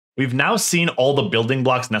we've now seen all the building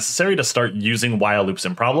blocks necessary to start using while loops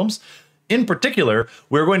in problems. In particular,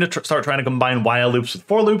 we're going to start trying to combine while loops with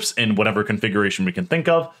for loops in whatever configuration we can think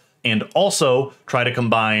of, and also try to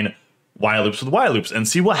combine while loops with while loops and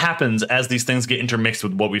see what happens as these things get intermixed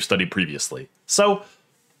with what we've studied previously. So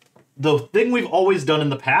the thing we've always done in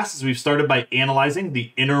the past is we've started by analyzing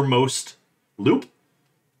the innermost loop.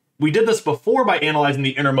 We did this before by analyzing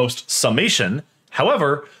the innermost summation.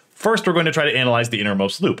 However, first we're going to try to analyze the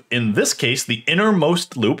innermost loop. In this case, the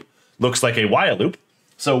innermost loop looks like a while loop.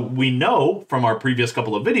 So we know from our previous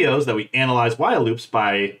couple of videos that we analyze while loops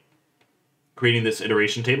by creating this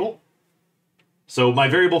iteration table. So my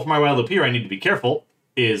variable for my while loop here, I need to be careful,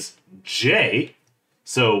 is j.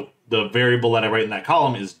 So the variable that I write in that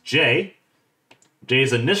column is j. J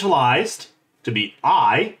is initialized to be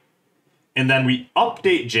I, and then we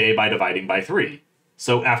update j by dividing by 3.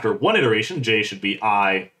 So after one iteration, j should be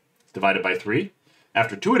I divided by 3.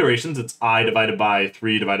 After two iterations, it's I divided by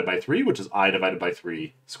 3, which is I divided by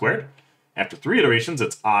 3 squared. After three iterations,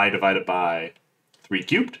 it's I divided by 3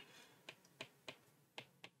 cubed.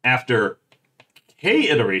 After k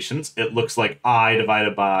iterations, it looks like I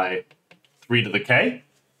divided by 3 to the k.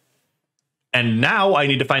 And now I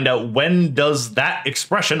need to find out when does that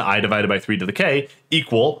expression, I divided by 3 to the k,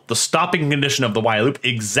 equal the stopping condition of the while loop,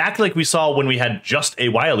 exactly like we saw when we had just a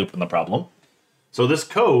while loop in the problem. So this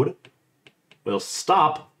code will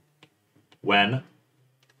stop when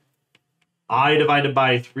I divided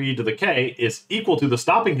by 3 to the k is equal to the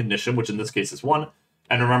stopping condition, which in this case is 1.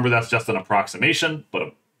 And remember, that's just an approximation, but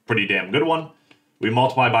a pretty damn good one. We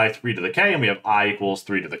multiply by 3 to the k, and we have I equals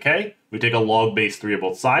 3 to the k. We take a log base 3 of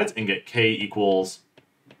both sides and get k equals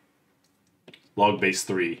log base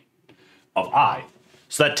 3 of I.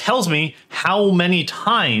 So that tells me how many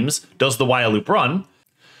times does the while loop run.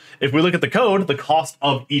 If we look at the code, the cost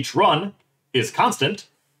of each run is constant.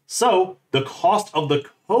 So the cost of the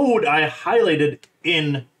code I highlighted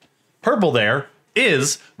in purple there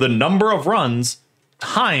is the number of runs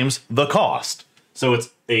times the cost. So it's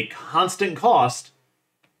a constant cost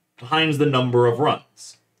times the number of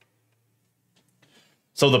runs.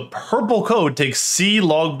 So the purple code takes c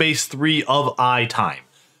log base 3 of I time.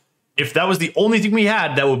 If that was the only thing we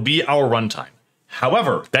had, that would be our runtime.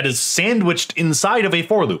 However, that is sandwiched inside of a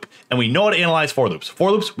for loop, and we know how to analyze for loops.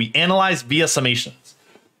 For loops, we analyze via summations.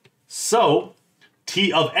 So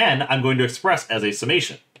t of n, I'm going to express as a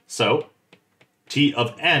summation. So t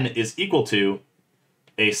of n is equal to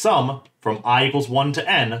a sum from I equals 1 to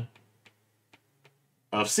n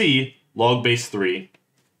of c log base 3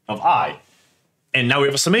 of I. And now we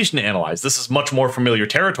have a summation to analyze. This is much more familiar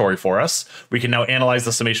territory for us. We can now analyze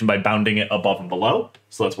the summation by bounding it above and below.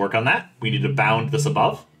 So let's work on that. We need to bound this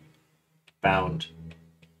above. Bound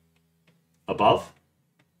above.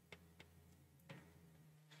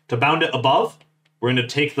 To bound it above, we're going to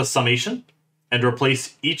take the summation and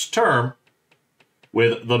replace each term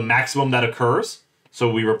with the maximum that occurs.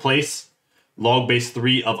 So we replace log base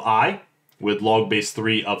 3 of I with log base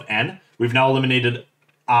 3 of n. We've now eliminated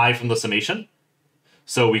I from the summation.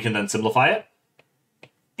 So we can then simplify it.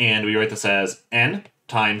 And we write this as n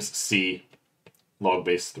times c log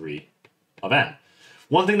base 3 of n.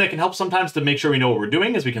 One thing that can help sometimes to make sure we know what we're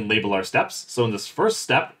doing is we can label our steps. So in this first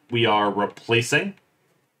step, we are replacing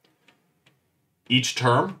each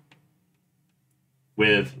term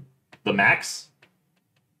with the max.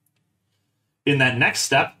 In that next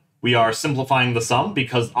step, we are simplifying the sum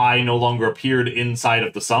because I no longer appeared inside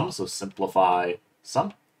of the sum. So simplify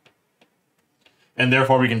sum. And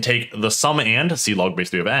therefore we can take the sum and c log base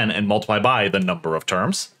 3 of n and multiply by the number of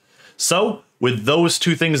terms. So with those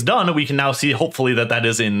two things done, we can now see hopefully that that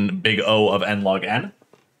is in big O of n log n.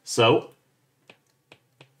 So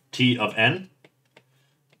t of n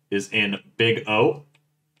is in big O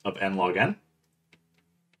of n log n.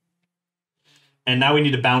 And now we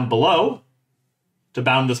need to bound below. To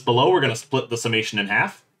bound this below, we're going to split the summation in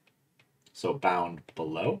half. So bound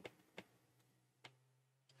below.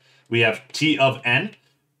 We have t of n.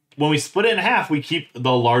 When we split it in half, we keep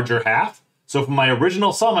the larger half. So from my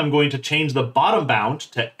original sum, I'm going to change the bottom bound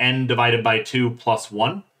to n divided by 2 plus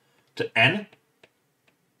 1 to n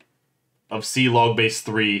of c log base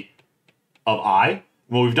 3 of I.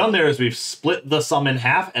 What we've done there is we've split the sum in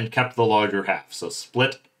half and kept the larger half. So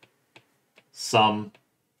split sum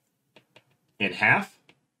in half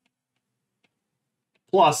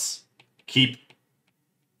plus keep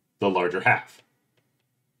the larger half.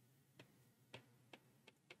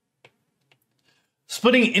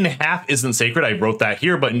 Splitting in half isn't sacred. I wrote that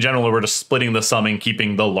here, but in general, we're just splitting the sum and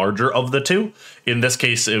keeping the larger of the two. In this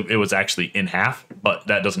case, it was actually in half, but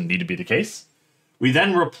that doesn't need to be the case. We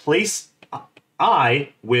then replace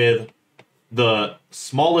I with the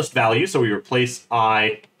smallest value, so we replace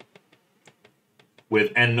I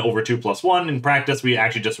with n over 2 plus 1. In practice, we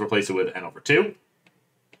actually just replace it with n over 2.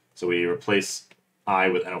 So we replace I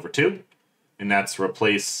with n over 2, and that's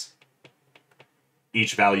replace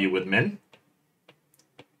each value with min.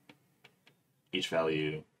 Each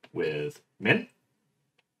value with min.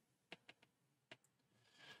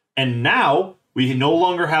 And now we no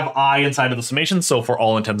longer have I inside of the summation, so for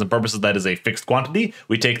all intents and purposes, that is a fixed quantity.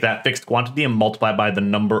 We take that fixed quantity and multiply by the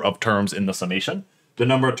number of terms in the summation. The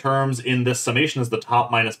number of terms in this summation is the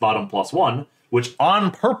top minus bottom plus 1, which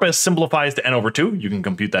on purpose simplifies to n over 2. You can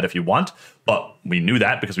compute that if you want, but we knew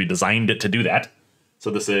that because we designed it to do that. So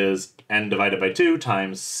this is n divided by 2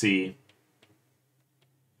 times c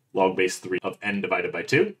log base 3 of n divided by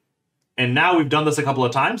 2. And now we've done this a couple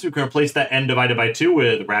of times. We can replace that n divided by 2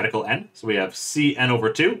 with radical n. So we have cn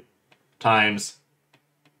over 2 times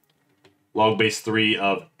log base 3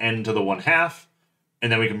 of n to the 1/2.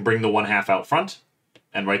 And then we can bring the 1/2 out front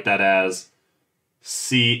and write that as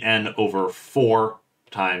cn over 4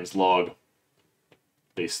 times log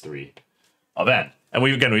base 3 of n. And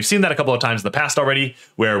we've seen that a couple of times in the past already,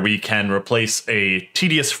 where we can replace a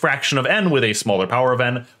tedious fraction of n with a smaller power of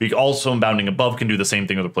n. We also, in bounding above, can do the same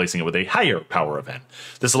thing with replacing it with a higher power of n.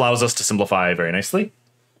 This allows us to simplify very nicely.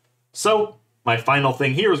 So my final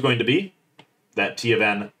thing here is going to be that t of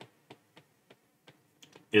n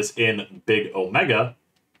is in big omega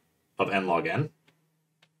of n log n,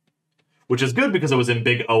 which is good because it was in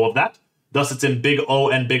big O of that. Thus, it's in big O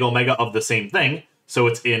and big omega of the same thing. So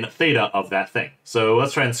it's in theta of that thing. So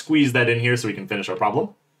let's try and squeeze that in here so we can finish our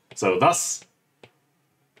problem. So thus,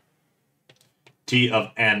 t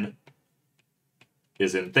of n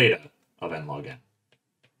is in theta of n log n.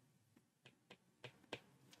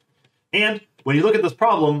 And when you look at this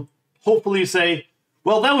problem, hopefully you say,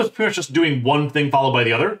 well, that was pretty much just doing one thing followed by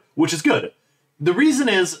the other, which is good. The reason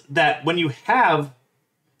is that when you have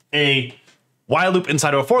a while loop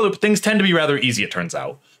inside of a for loop, things tend to be rather easy, it turns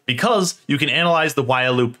out, because you can analyze the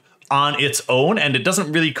while loop on its own and it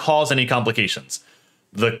doesn't really cause any complications.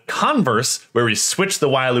 The converse, where we switch the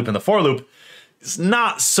while loop and the for loop, is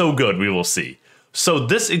not so good, we will see. So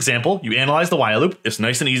this example, you analyze the while loop, it's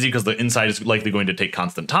nice and easy because the inside is likely going to take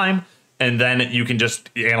constant time, and then you can just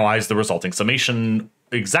analyze the resulting summation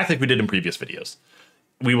exactly like we did in previous videos.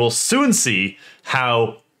 We will soon see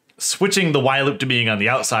how switching the while loop to being on the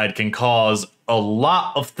outside can cause a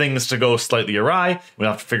lot of things to go slightly awry.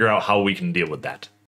 We'll have to figure out how we can deal with that.